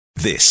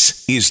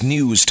This is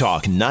News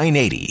Talk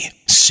 980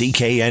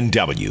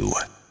 CKNW.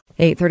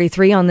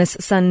 8:33 on this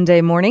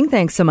Sunday morning.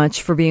 Thanks so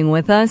much for being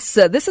with us.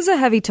 This is a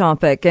heavy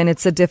topic and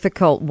it's a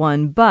difficult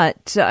one,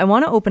 but I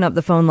want to open up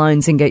the phone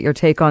lines and get your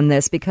take on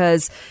this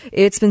because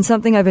it's been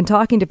something I've been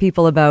talking to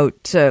people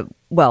about.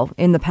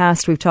 In the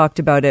past we've talked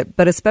about it,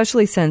 but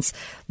especially since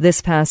this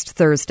past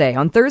Thursday.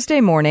 On Thursday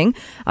morning,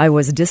 I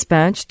was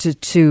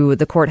dispatched to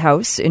the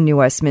courthouse in New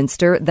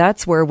Westminster.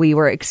 That's where we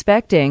were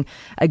expecting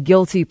a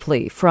guilty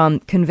plea from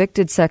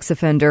convicted sex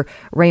offender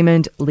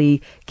Raymond Lee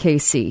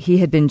Casey. He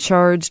had been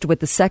charged with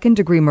the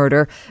second-degree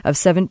murder of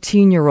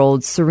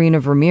 17-year-old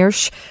Serena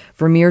Vermeersch.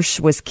 Vermeersch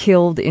was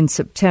killed in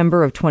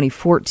September of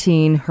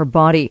 2014. Her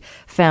body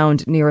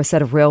found near a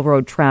set of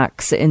railroad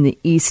tracks in the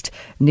East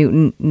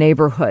Newton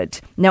neighborhood.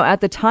 Now,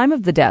 at the time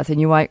of the death, and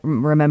you might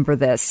remember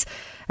this,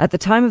 at the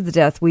time of the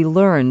death, we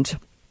learned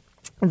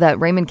that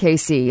Raymond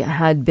Casey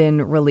had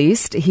been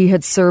released. He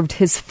had served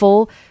his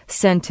full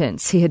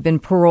sentence. He had been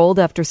paroled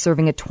after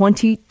serving a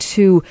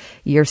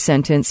 22-year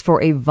sentence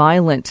for a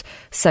violent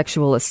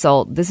sexual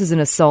assault. This is an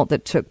assault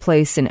that took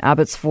place in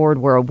Abbotsford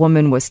where a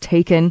woman was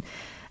taken.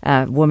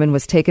 A woman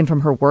was taken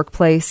from her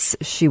workplace.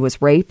 She was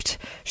raped.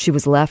 She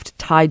was left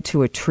tied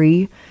to a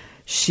tree.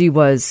 She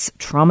was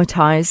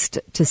traumatized,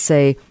 to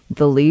say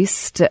the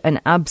least.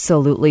 An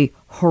absolutely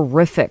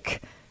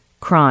horrific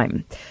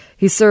crime.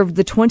 He served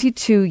the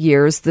 22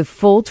 years, the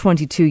full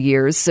 22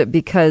 years,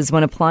 because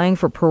when applying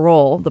for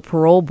parole, the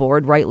parole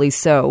board, rightly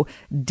so,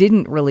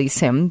 didn't release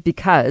him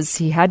because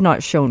he had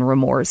not shown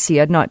remorse. He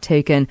had not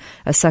taken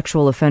a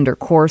sexual offender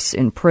course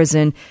in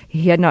prison.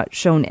 He had not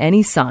shown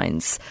any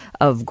signs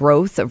of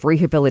growth, of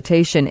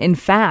rehabilitation. In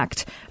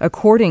fact,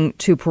 according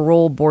to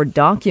parole board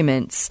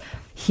documents,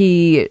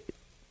 he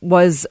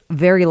was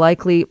very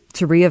likely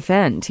to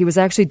reoffend. He was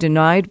actually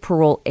denied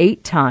parole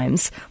 8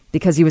 times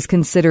because he was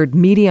considered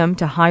medium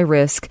to high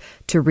risk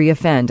to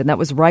reoffend. And that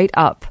was right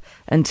up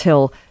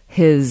until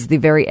the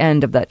very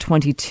end of that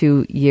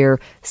 22-year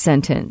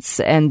sentence.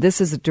 And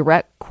this is a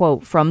direct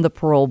quote from the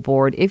parole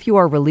board. If you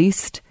are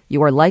released,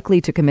 you are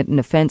likely to commit an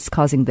offense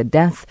causing the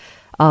death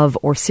of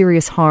or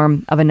serious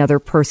harm of another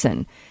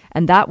person.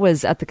 And that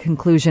was at the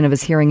conclusion of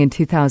his hearing in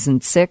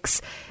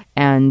 2006.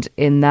 And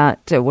in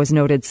that was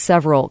noted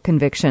several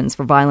convictions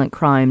for violent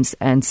crimes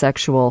and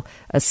sexual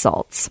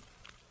assaults.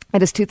 At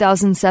his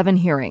 2007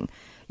 hearing,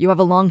 you have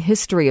a long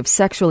history of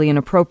sexually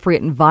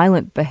inappropriate and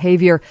violent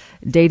behavior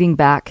dating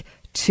back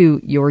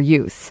to your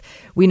youth.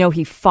 We know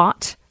he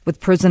fought with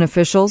prison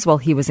officials while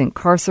he was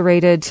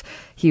incarcerated.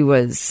 He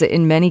was,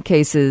 in many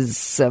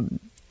cases,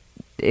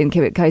 in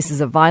cases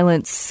of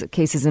violence,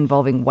 cases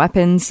involving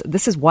weapons.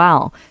 This is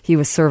while he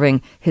was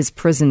serving his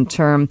prison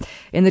term.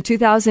 In the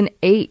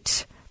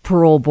 2008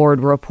 parole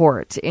board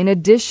report, in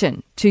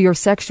addition to your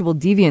sexual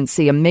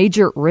deviancy, a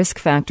major risk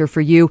factor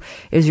for you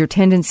is your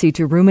tendency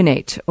to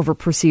ruminate over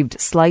perceived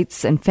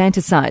slights and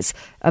fantasize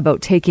about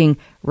taking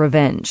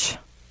revenge.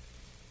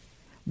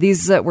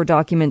 These were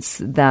documents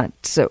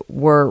that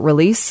were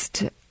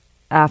released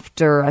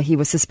after he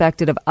was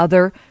suspected of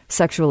other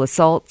sexual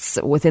assaults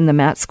within the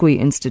Matsqui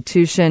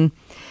institution.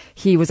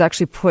 He was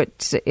actually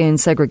put in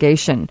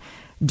segregation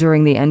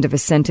during the end of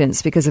his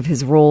sentence because of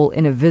his role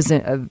in a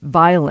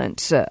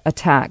violent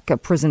attack, a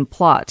prison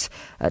plot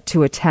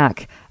to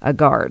attack a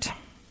guard.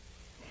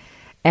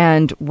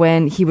 And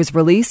when he was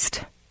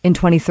released in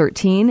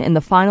 2013, in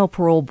the final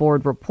parole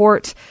board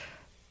report,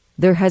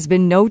 there has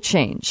been no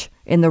change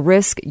in the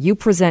risk you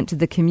present to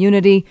the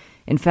community.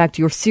 In fact,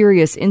 your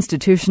serious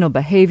institutional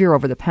behavior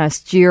over the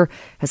past year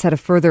has had a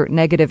further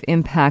negative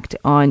impact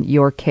on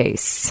your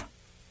case.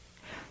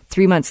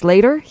 3 months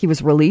later, he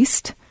was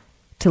released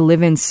to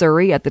live in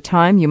Surrey. At the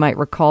time, you might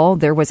recall,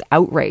 there was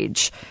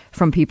outrage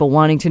from people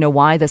wanting to know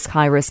why this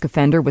high-risk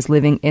offender was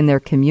living in their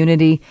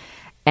community.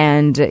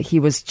 And he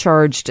was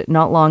charged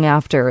not long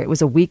after. It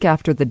was a week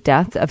after the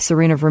death of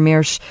Serena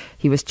Vermeersch.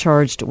 He was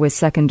charged with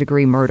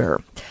second-degree murder.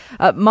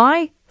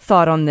 My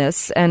thought on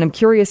this, and I'm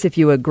curious if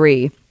you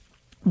agree,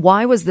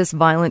 why was this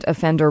violent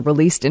offender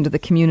released into the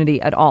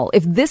community at all?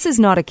 If this is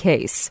not a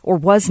case, or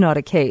was not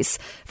a case,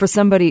 for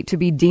somebody to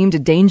be deemed a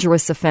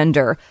dangerous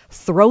offender,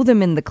 throw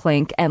them in the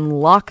clink and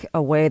lock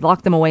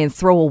them away and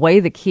throw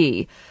away the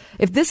key.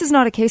 If this is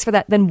not a case for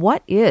that, then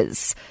what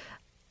is?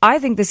 I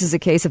think this is a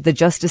case of the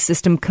justice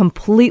system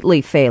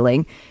completely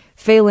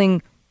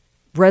failing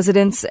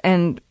residents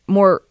and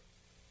more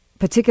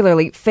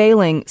particularly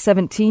failing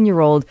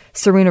 17-year-old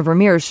Serena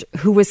Vermeersch,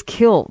 who was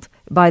killed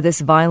by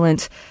this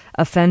violent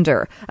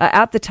offender.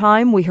 At the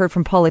time, we heard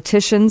from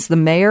politicians. The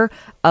mayor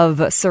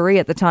of Surrey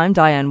at the time,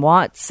 Diane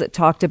Watts,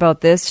 talked about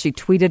this. She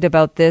tweeted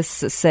about this,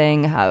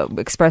 saying,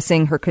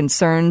 expressing her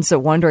concerns,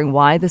 wondering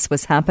why this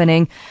was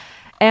happening.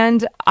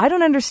 And I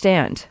don't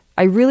understand.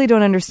 I really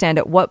don't understand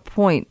at what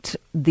point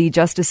the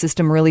justice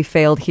system really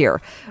failed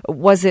here.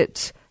 Was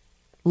it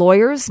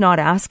lawyers not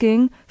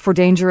asking for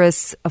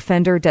dangerous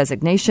offender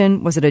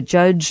designation? Was it a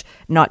judge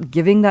not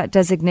giving that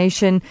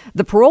designation?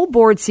 The parole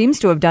board seems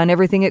to have done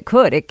everything it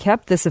could. It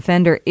kept this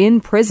offender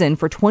in prison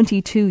for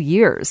 22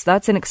 years.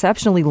 That's an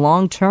exceptionally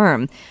long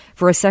term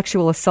for a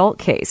sexual assault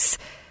case.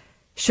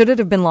 Should it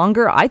have been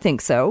longer? I think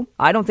so.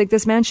 I don't think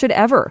this man should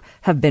ever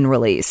have been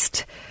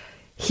released.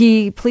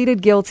 He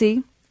pleaded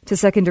guilty to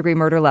second-degree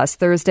murder last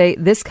Thursday.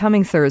 This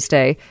coming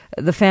Thursday,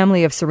 the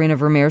family of Serena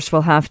Vermeersch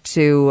will have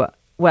to,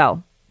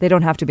 well, they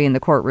don't have to be in the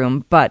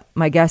courtroom, but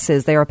my guess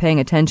is they are paying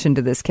attention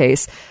to this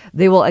case.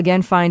 They will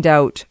again find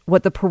out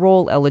what the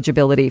parole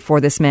eligibility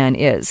for this man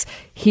is.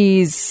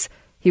 He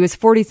was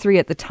 43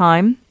 at the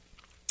time,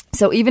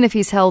 so even if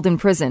he's held in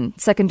prison,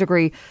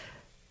 second-degree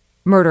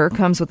murder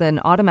comes with an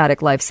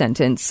automatic life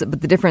sentence, but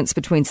the difference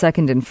between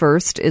second and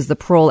first is the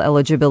parole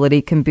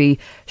eligibility can be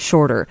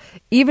shorter.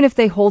 Even if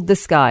they hold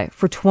this guy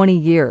for 20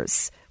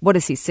 years, what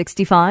is he,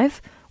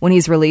 65 when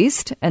he's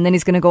released? And then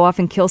he's going to go off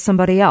and kill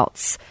somebody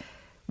else.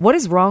 What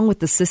is wrong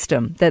with the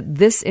system that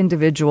this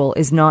individual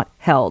is not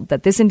held,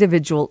 that this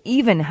individual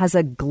even has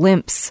a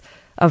glimpse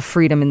of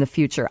freedom in the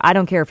future? I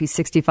don't care if he's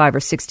 65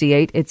 or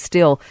 68. It's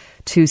still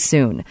too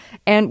soon.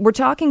 And we're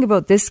talking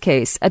about this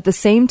case at the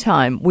same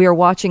time we are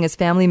watching as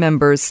family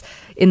members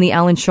in the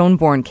Alan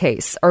Schoenborn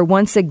case are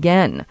once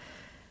again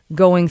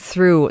going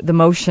through the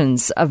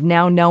motions of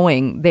now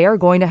knowing they are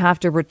going to have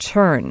to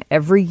return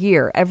every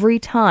year, every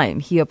time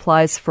he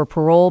applies for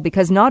parole,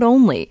 because not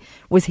only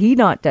was he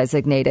not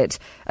designated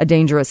a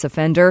dangerous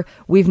offender,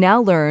 we've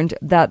now learned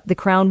that the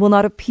Crown will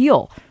not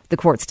appeal the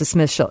court's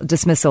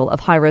dismissal of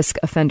high-risk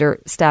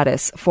offender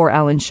status for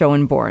Alan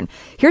Schoenborn.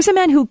 Here's a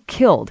man who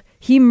killed,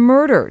 he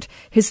murdered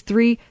his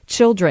 3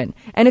 children.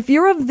 And if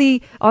you're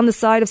on the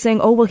side of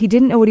saying, oh, well, he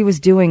didn't know what he was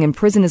doing and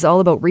prison is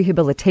all about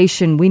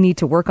rehabilitation, we need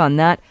to work on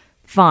that,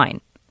 fine.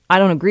 I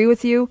don't agree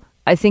with you.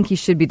 I think he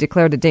should be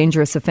declared a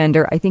dangerous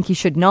offender. I think he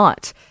should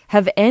not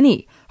have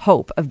any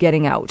hope of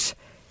getting out.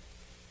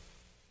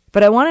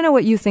 But I want to know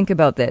what you think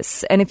about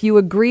this. And if you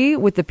agree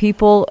with the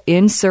people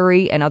in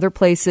Surrey and other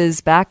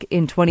places back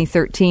in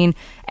 2013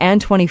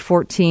 and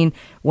 2014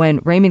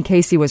 when Raymond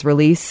Casey was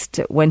released,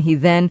 when he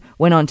then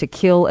went on to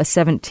kill a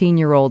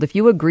 17-year-old, if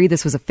you agree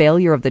this was a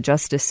failure of the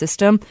justice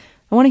system,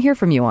 I want to hear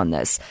from you on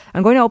this.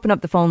 I'm going to open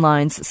up the phone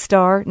lines,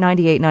 star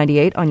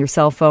 9898 on your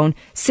cell phone,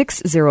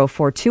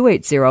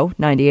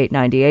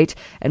 604-280-9898,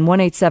 and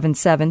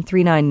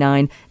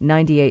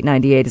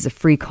 1-877-399-9898 is a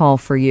free call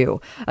for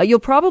you. You'll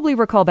probably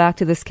recall back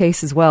to this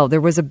case as well. There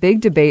was a big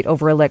debate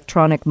over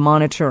electronic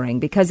monitoring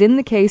because in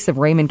the case of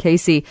Raymond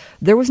Casey,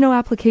 there was no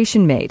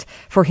application made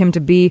for him to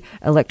be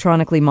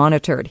electronically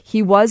monitored.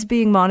 He was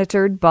being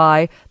monitored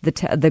by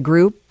the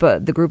group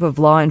of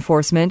law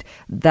enforcement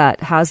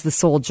that has the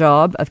sole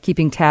job of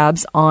keeping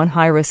tabs on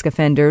high-risk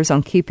offenders,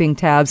 on keeping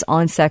tabs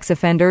on sex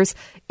offenders.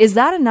 Is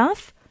that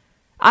enough?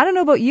 I don't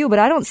know about you, but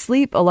I don't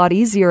sleep a lot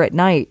easier at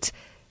night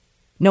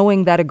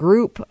knowing that a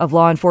group of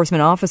law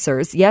enforcement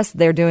officers, yes,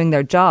 they're doing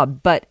their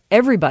job, but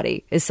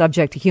everybody is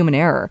subject to human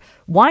error.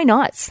 Why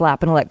not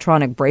slap an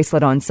electronic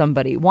bracelet on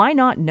somebody? Why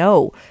not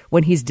know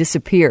when he's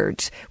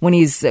disappeared, when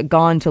he's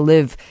gone to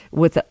live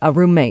with a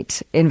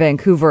roommate in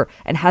Vancouver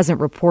and hasn't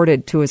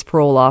reported to his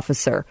parole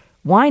officer?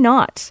 Why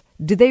not?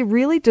 Does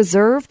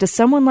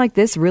someone like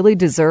this really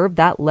deserve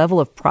that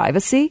level of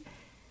privacy?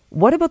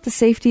 What about the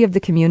safety of the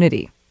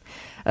community?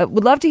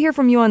 Would love to hear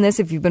from you on this.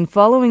 If you've been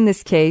following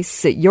this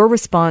case, your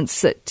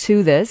response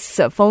to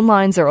this. Phone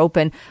lines are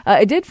open.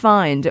 I did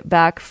find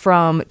back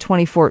from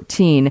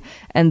 2014,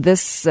 and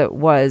this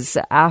was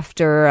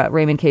after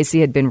Raymond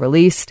Casey had been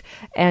released,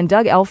 and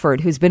Doug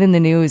Elford, who's been in the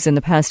news in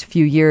the past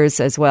few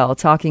years as well,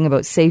 talking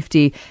about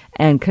safety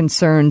and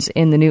concerns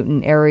in the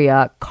Newton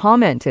area,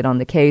 commented on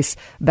the case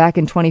back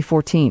in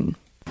 2014.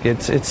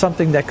 It's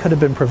something that could have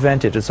been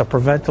prevented. It's a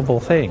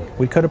preventable thing.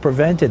 We could have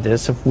prevented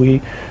this if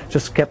we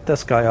just kept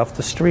this guy off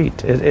the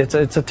street. It's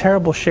a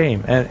terrible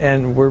shame,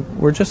 and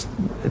we're just,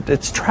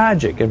 it's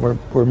tragic, and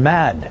we're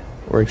mad.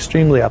 We're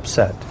extremely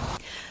upset.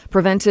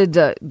 Prevented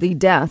the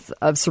death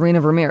of Serena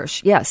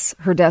Vermeersch. Yes,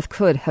 her death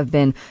could have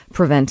been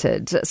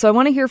prevented. So I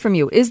want to hear from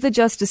you. Is the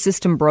justice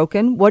system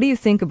broken? What do you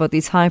think about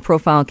these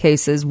high-profile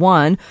cases?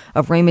 One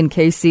of Raymond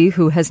Casey,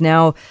 who has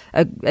now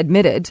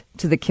admitted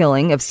to the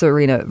killing of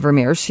Serena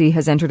Vermeersch. She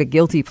has entered a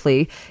guilty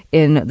plea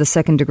in the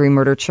second-degree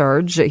murder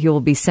charge. He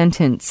will be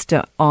sentenced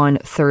on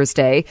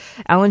Thursday.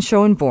 Alan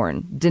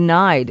Schoenborn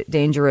denied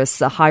dangerous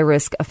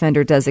high-risk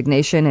offender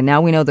designation, and now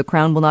we know the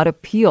Crown will not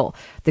appeal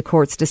the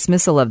court's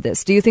dismissal of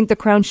this. Do you think the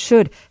Crown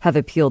should have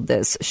appealed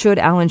this? Should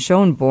Alan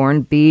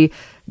Schoenborn be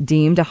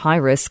deemed a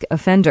high-risk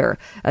offender?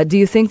 Do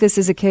you think this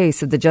is a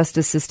case of the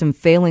justice system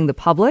failing the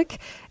public?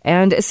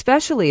 And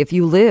especially if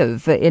you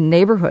live in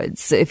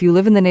neighborhoods, if you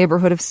live in the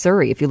neighborhood of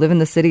Surrey, if you live in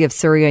the city of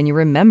Surrey and you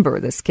remember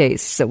this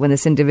case when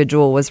this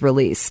individual was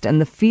released and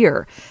the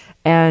fear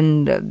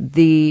and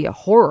the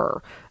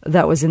horror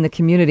that was in the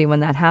community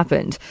when that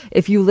happened.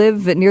 If you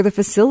live near the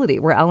facility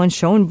where Alan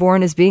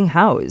Schoenborn is being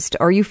housed,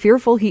 are you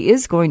fearful he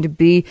is going to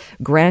be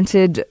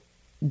granted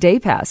day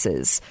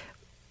passes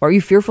Or are you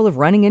fearful of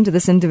running into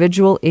this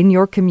individual in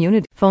your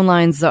community? Phone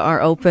lines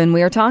are open.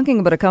 We are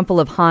talking about a couple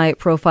of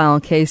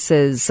high-profile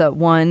cases.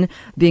 One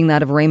being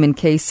that of Raymond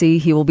Casey.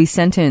 He will be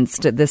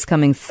sentenced this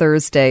coming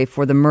Thursday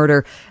for the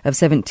murder of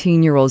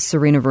 17-year-old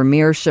Serena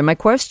Vermeersch. My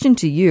question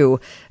to you,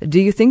 do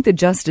you think the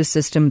justice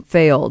system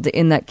failed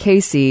in that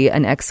Casey,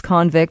 an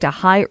ex-convict, a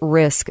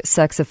high-risk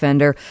sex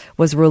offender,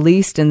 was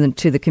released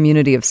to the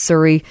community of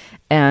Surrey,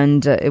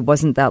 and it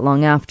wasn't that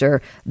long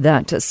after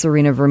that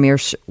Serena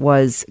Vermeersch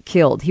was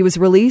killed? He was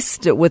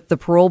released with the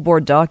parole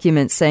board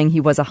documents saying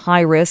he was a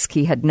high risk.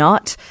 He had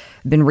not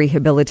been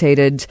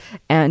rehabilitated,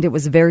 and it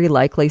was very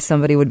likely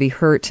somebody would be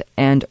hurt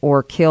and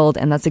or killed,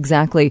 and that's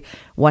exactly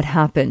what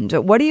happened.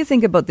 What do you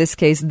think about this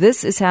case?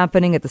 This is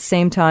happening at the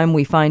same time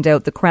we find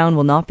out the Crown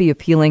will not be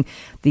appealing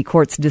the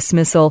court's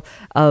dismissal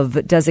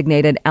of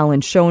designated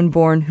Alan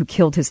Schoenborn, who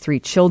killed his 3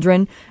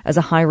 children, as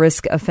a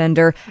high-risk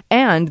offender.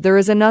 And there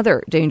is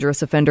another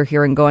dangerous offender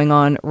hearing going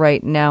on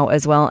right now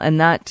as well, and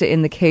that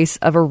in the case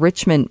of a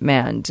Richmond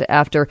man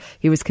after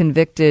he was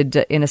convicted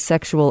in a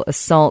sexual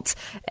assault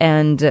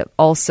and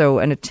also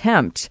an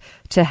attempt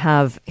to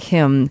have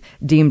him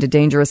deemed a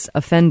dangerous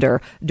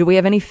offender. Do we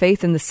have any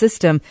faith in the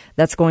system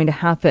that's going to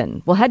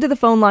happen? We'll head to the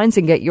phone lines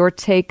and get your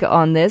take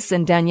on this.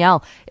 And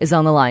Danielle is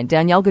on the line.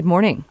 Danielle, good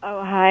morning.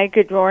 Oh, hi,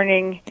 good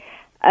morning.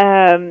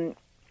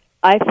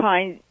 I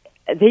find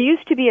there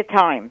used to be a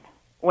time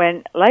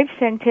when life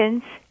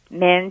sentence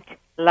meant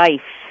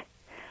life,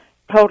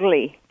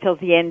 totally, till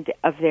the end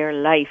of their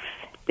life.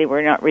 They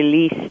were not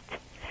released.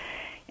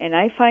 And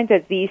I find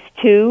that these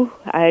two,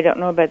 I don't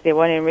know about the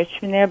one in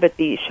Richmond there, but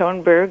the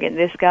Schoenberg and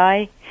this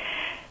guy,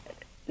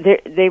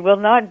 they will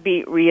not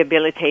be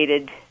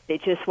rehabilitated. They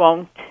just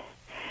won't.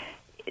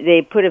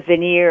 They put a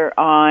veneer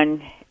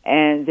on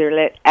and they're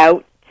let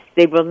out.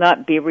 They will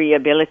not be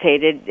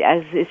rehabilitated,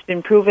 as it's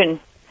been proven.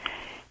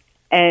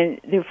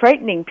 And they're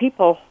frightening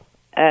people.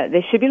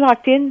 They should be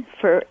locked in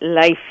for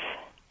life.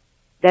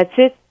 That's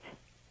it.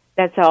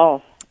 That's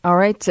all. All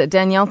right,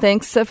 Danielle,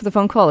 thanks for the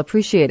phone call.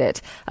 Appreciate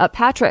it.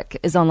 Patrick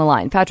is on the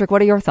line. Patrick,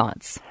 what are your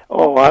thoughts?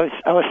 Oh, I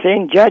was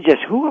saying judges.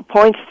 Who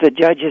appoints the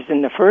judges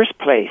in the first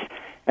place?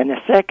 And the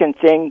second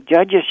thing,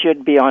 judges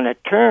should be on a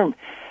term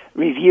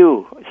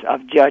review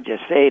of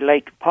judges, say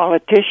like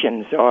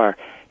politicians or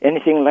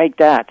anything like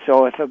that.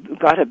 So if we've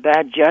got a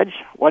bad judge,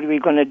 what are we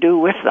going to do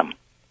with them?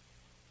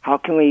 How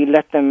can we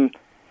let them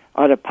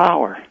out of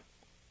power?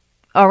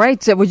 All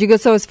right. Would you go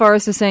so as far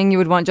as to saying you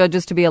would want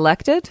judges to be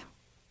elected?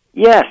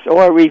 Yes,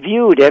 or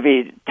reviewed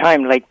every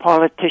time, like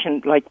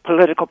politicians, like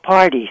political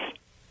parties.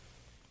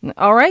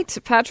 All right,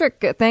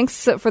 Patrick,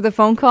 thanks for the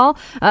phone call.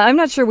 I'm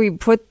not sure we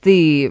put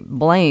the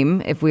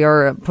blame, if we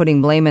are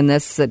putting blame in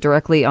this,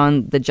 directly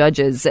on the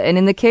judges. And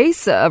in the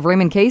case of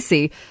Raymond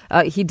Casey,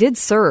 he did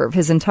serve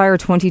his entire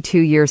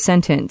 22-year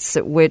sentence,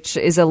 which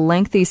is a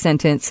lengthy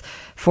sentence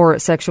for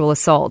sexual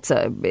assault.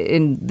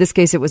 In this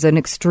case, it was an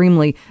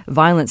extremely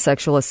violent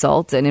sexual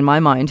assault, and in my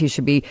mind, he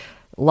should be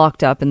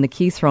locked up and the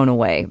key thrown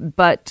away.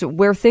 But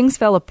where things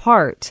fell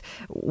apart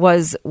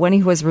was when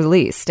he was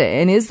released.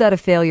 And is that a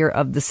failure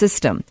of the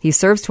system? He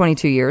serves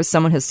 22 years.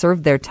 Someone has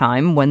served their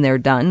time. When they're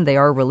done, they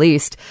are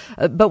released.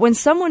 But when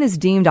someone is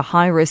deemed a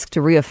high risk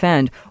to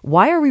reoffend,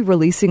 why are we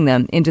releasing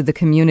them into the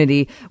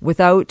community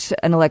without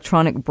an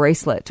electronic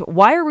bracelet?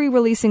 Why are we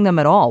releasing them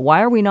at all?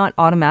 Why are we not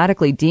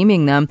automatically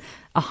deeming them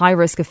a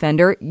high-risk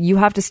offender? You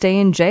have to stay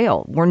in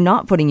jail. We're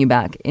not putting you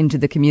back into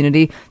the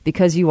community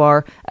because you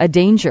are a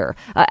danger.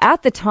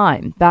 At the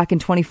time, back in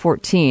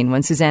 2014,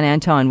 when Suzanne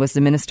Anton was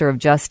the Minister of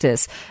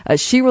Justice,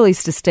 she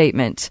released a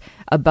statement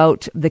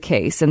about the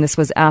case, and this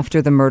was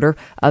after the murder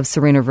of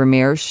Serena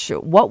Vermeersch.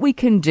 What we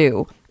can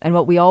do, and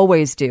what we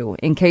always do,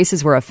 in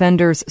cases where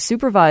offenders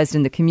supervised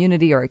in the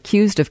community are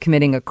accused of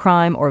committing a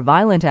crime or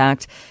violent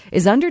act,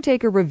 is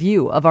undertake a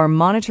review of our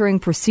monitoring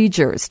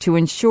procedures to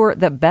ensure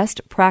that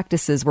best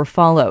practices were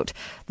followed.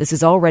 This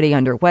is already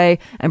underway,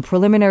 and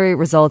preliminary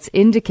results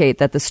indicate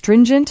that the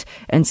stringent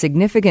and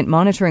significant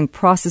monitoring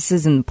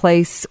processes in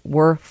place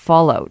were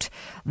followed.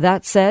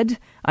 That said,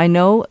 I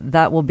know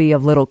that will be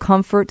of little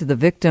comfort to the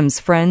victim's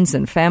friends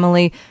and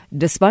family.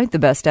 Despite the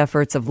best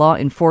efforts of law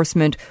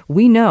enforcement,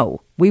 we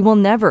know we will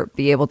never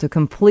be able to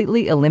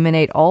completely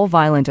eliminate all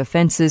violent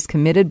offenses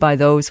committed by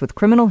those with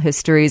criminal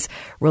histories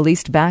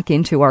released back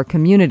into our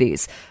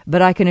communities.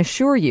 But I can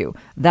assure you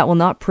that will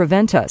not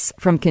prevent us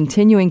from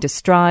continuing to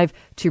strive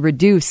to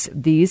reduce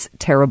these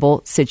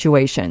terrible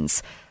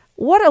situations.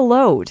 What a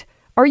load.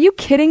 Are you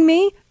kidding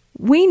me?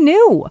 We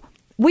knew.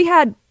 We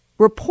had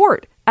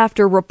report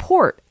after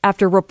report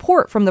after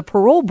report from the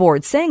parole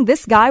board saying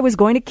this guy was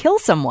going to kill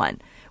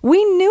someone.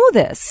 We knew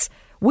this.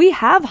 We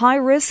have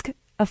high-risk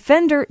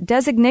offender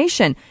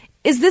designation.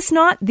 Is this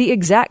not the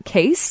exact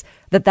case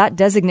that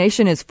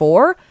designation is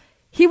for?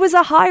 He was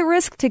a high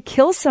risk to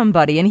kill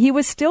somebody, and he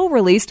was still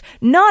released,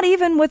 not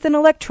even with an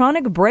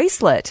electronic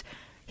bracelet.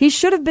 He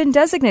should have been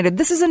designated.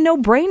 This is a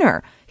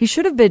no-brainer. He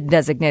should have been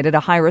designated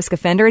a high-risk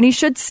offender, and he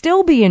should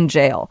still be in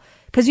jail.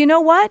 Because you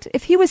know what?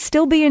 If he was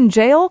still be in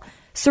jail,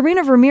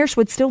 Serena Vermeersch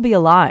would still be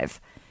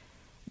alive.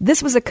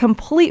 This was a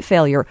complete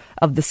failure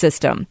of the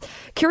system.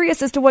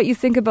 Curious as to what you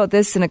think about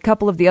this and a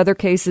couple of the other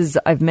cases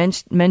I've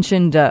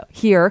mentioned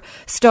here.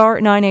 Star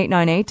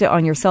 9898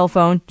 on your cell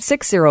phone,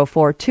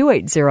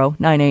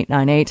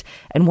 604-280-9898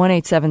 and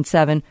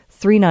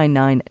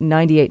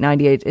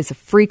 1-877-399-9898 is a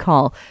free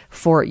call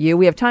for you.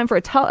 We have time for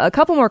a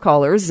couple more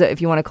callers if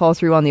you want to call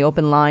through on the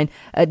open line.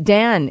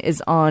 Dan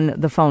is on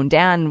the phone.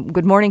 Dan,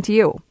 good morning to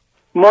you.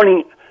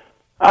 Morning.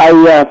 I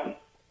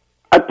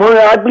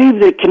believe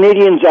the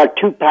Canadians are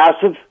too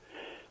passive.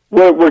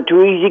 We're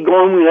too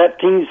easygoing. We let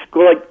things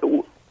go like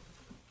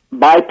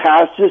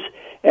bypasses,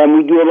 and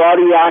we do a lot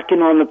of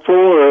yakking on the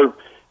phone or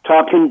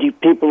talking to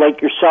people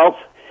like yourself,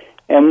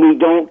 and we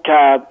don't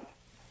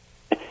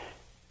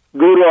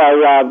go to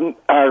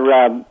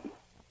our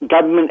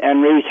government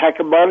and raise heck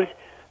about it.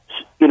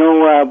 You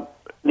know,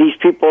 these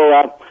people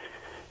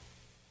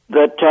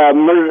that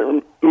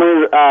murder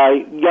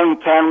young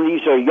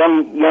families or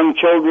young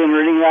children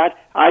or anything like that,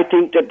 I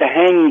think that the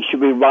hanging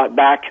should be brought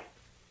back.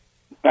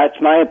 That's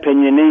my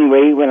opinion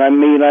anyway. I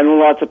know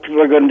lots of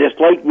people are going to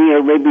dislike me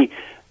or maybe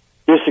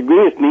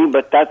disagree with me,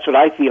 but that's what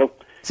I feel.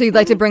 So you'd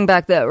like to bring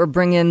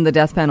in the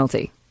death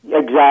penalty?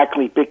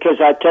 Exactly,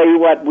 because I tell you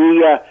what,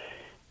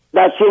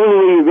 that's the only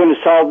way you're going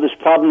to solve this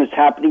problem that's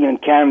happening in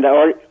Canada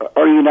or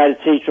the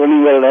United States or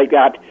anywhere like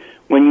that,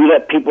 when you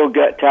let people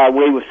get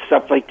away with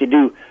stuff like they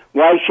do.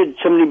 Why should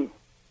somebody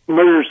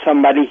murder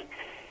somebody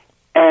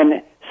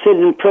and sit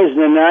in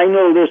prison? And I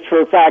know this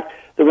for a fact,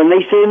 that when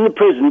they sit in the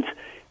prisons,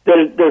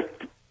 they're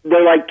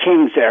like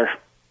kings there.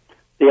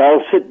 They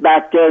all sit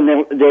back there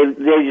and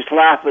they just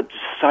laugh at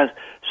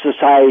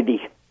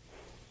society.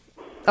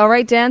 All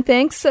right, Dan,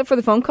 thanks for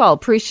the phone call.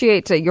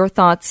 Appreciate your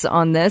thoughts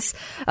on this.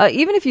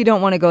 Even if you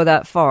don't want to go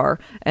that far,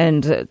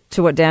 and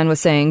to what Dan was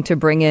saying, to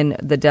bring in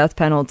the death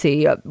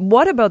penalty,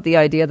 what about the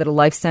idea that a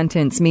life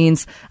sentence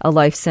means a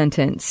life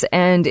sentence?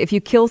 And if you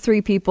kill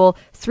 3 people,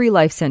 3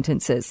 life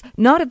sentences,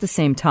 not at the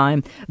same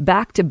time,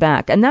 back to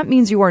back. And that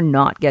means you are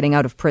not getting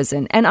out of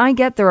prison. And I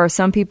get there are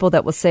some people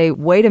that will say,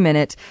 wait a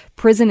minute,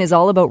 prison is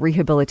all about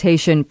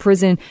rehabilitation.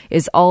 Prison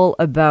is all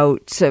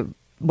about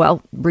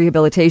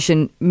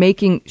rehabilitation,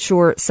 making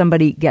sure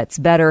somebody gets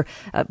better,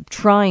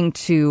 trying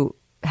to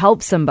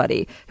help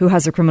somebody who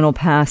has a criminal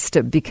past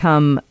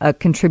become a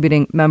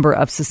contributing member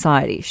of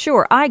society.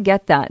 Sure, I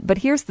get that. But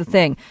here's the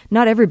thing.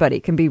 Not everybody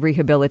can be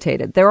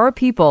rehabilitated. There are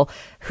people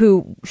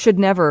who should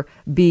never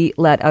be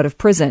let out of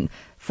prison.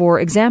 For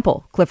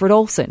example, Clifford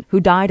Olson, who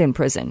died in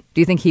prison.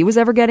 Do you think he was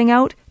ever getting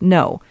out?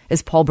 No.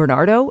 Is Paul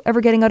Bernardo ever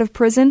getting out of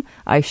prison?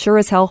 I sure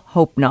as hell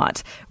hope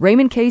not.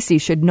 Raymond Casey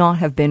should not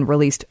have been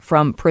released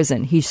from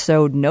prison. He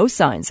showed no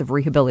signs of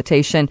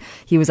rehabilitation.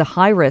 He was a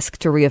high risk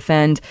to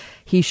reoffend.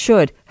 He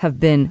should have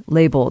been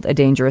labeled a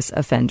dangerous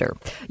offender.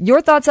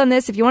 Your thoughts on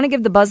this? If you want to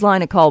give the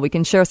Buzzline a call, we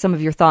can share some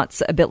of your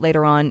thoughts a bit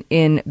later on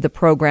in the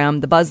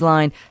program. The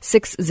Buzzline,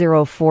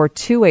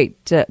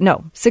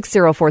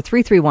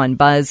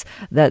 604-331-BUZZ.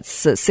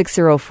 That's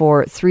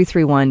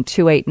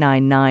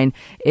 604-331-2899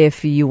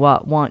 if you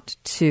want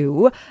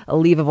to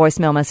leave a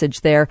voicemail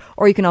message there,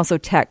 or you can also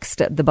text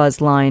the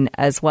Buzzline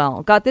as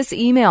well. Got this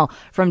email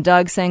from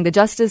Doug saying the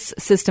justice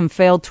system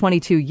failed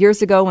 22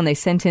 years ago when they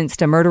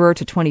sentenced a murderer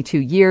to 22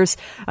 years.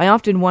 I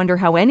often wonder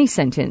how any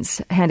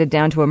sentence handed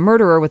down to a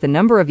murderer with a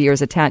number of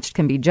years attached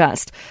can be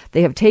just.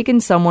 They have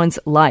taken someone's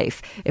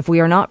life. If we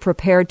are not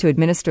prepared to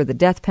administer the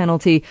death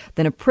penalty,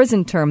 then a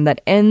prison term that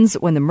ends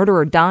when the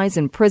murderer dies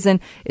in prison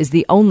is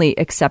the only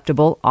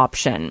acceptable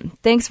option.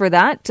 Thanks for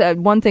that.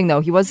 One thing,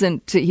 though, he was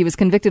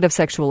convicted of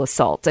sexual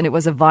assault, and it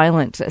was a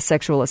violent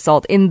sexual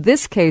assault. In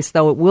this case,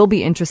 though, it will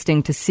be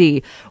interesting to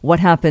see what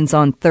happens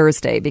on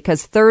Thursday,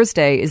 because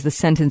Thursday is the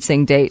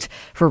sentencing date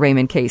for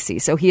Raymond Casey.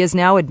 So he has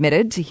now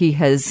admitted he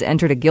has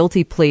entered a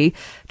guilty plea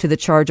to the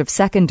charge of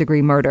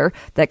second-degree murder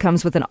that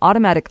comes with an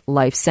automatic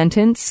life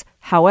sentence.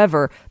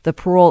 However, the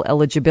parole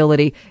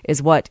eligibility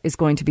is what is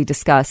going to be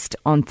discussed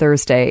on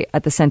Thursday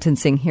at the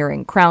sentencing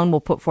hearing. Crown will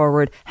put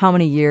forward how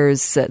many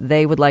years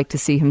they would like to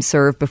see him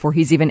serve before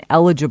he's even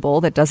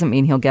eligible. That doesn't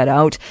mean he'll get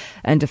out.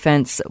 And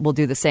defense will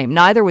do the same.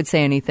 Neither would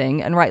say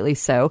anything, and rightly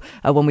so.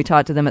 When we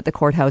talked to them at the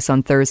courthouse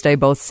on Thursday,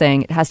 both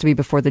saying it has to be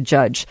before the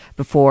judge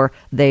before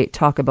they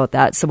talk about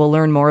that. So we'll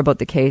learn more about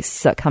the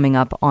case coming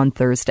up on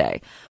Thursday.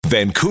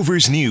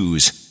 Vancouver's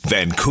News,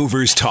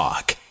 Vancouver's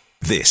Talk.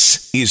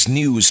 This is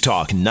News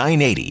Talk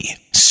 980,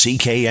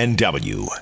 CKNW.